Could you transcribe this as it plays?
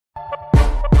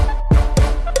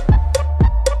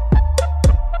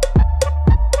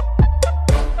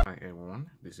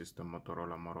this is the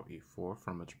Motorola Moto E4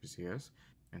 from MetroPCS,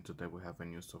 and today we have a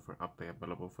new software update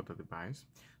available for the device.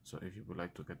 So if you would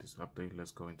like to get this update,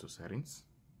 let's go into settings,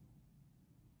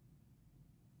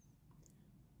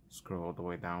 scroll all the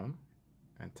way down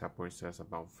and tap where it says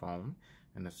about phone,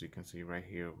 and as you can see right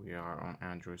here we are on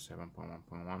Android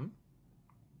 7.1.1.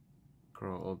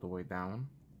 Scroll all the way down,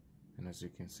 and as you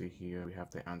can see here we have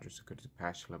the Android security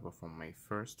patch level from May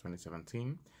 1st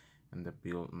 2017, and the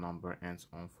build number ends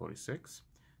on 46.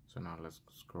 So now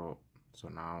scroll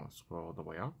all the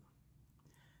way up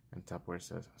and tap where it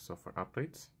says software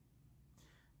updates,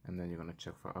 and then you're going to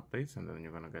check for updates, and then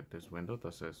you're going to get this window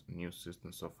that says new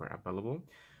system software available,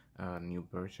 new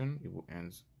version.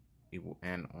 It will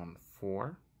end on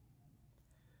 4.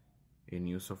 A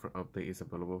new software update is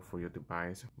available for your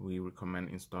device. We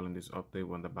recommend installing this update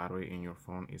when the battery in your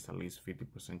phone is at least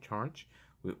 50% charged.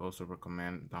 We also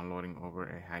recommend downloading over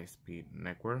a high-speed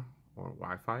network or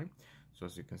Wi-Fi. So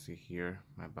as you can see here,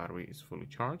 my battery is fully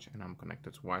charged and I'm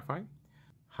connected to Wi-Fi.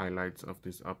 Highlights of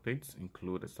these updates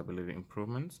include stability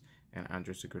improvements and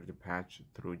Android security patch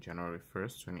through January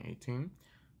 1st, 2018.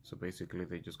 So basically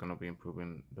they're just going to be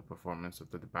improving the performance of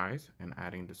the device and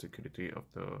adding the security of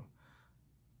the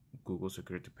Google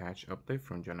security patch update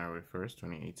from January 1st,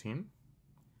 2018.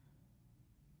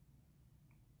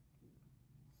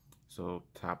 So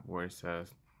tap where it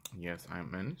says yes,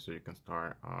 I'm in, so you can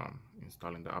start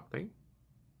installing the update.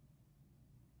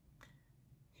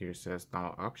 Here it says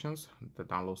download options. The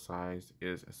download size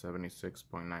is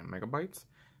 76.9 megabytes.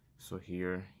 So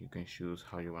here you can choose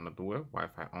how you want to do it,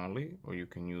 Wi-Fi only, or you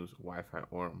can use Wi-Fi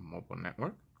or mobile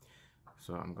network.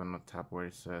 So I'm gonna tap where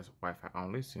it says Wi-Fi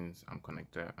only since I'm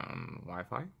connected on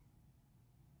Wi-Fi,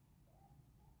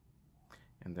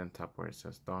 and then tap where it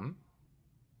says done.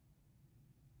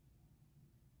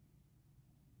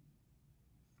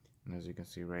 And as you can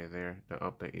see right there, the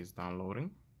update is downloading.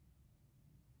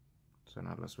 So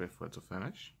now let's wait for it to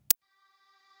finish.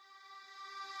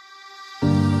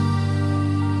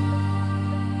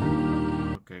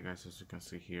 Okay guys, as you can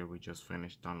see here, we just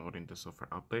finished downloading the software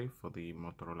update for the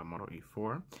Motorola Moto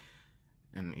E4,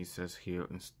 and it says here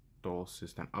install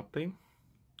system update.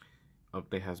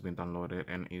 Update has been downloaded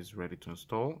and is ready to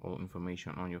install. All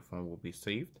information on your phone will be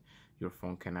saved. Your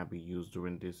phone cannot be used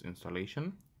during this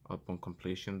installation. Upon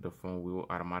completion, the phone will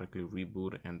automatically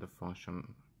reboot and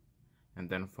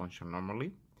then function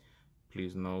normally.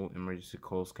 Please note, emergency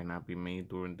calls cannot be made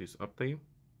during the update.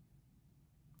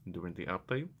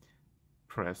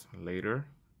 Press later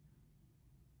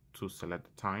to select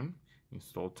the time.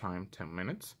 Install time 10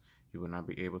 minutes. You will not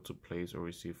be able to place or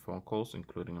receive phone calls,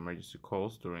 including emergency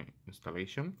calls, during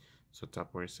installation. So tap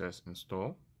where it says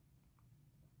install.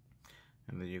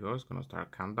 And there you go, it's going to start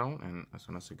a countdown, and as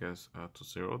soon as it gets to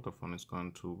 0, the phone is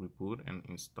going to reboot and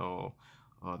install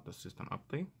the system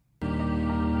update.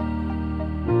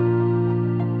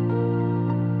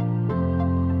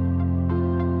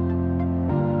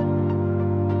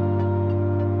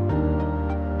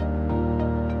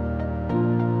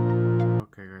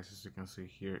 As you can see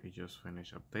here, it just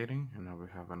finished updating, and now we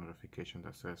have a notification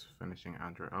that says finishing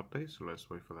Android update. So let's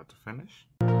wait for that to finish.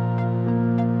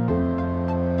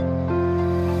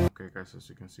 Okay guys, as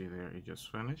you can see there, it just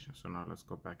finished. So now let's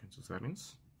go back into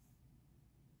settings,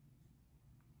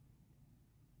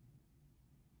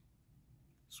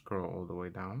 scroll all the way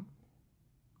down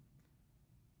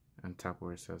and tap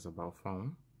where it says about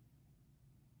phone.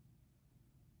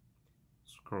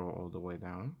 Scroll all the way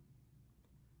down,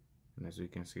 and as you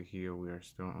can see here, we are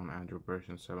still on Android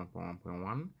version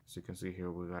 7.1.1. As you can see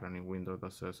here, we got a new window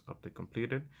that says update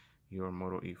completed. Your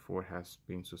Moto E4 has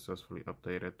been successfully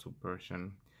updated to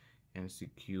version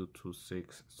NCQ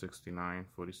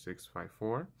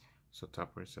 26694654. So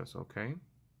tap where it says OK.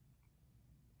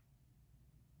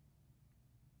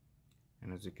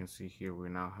 And as you can see here, we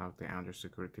now have the Android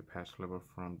security patch level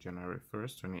from January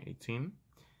 1st, 2018.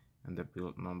 And the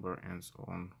build number ends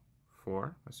on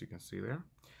 4, as you can see there.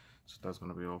 So that's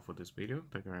going to be all for this video.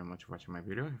 Thank you very much for watching my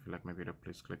video. If you like my video,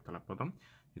 please click the like button.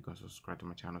 You can subscribe to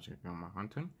my channel to get more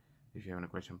content. If you have any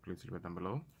question, please leave it down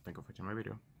below. Thank you for watching my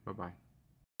video. Bye bye.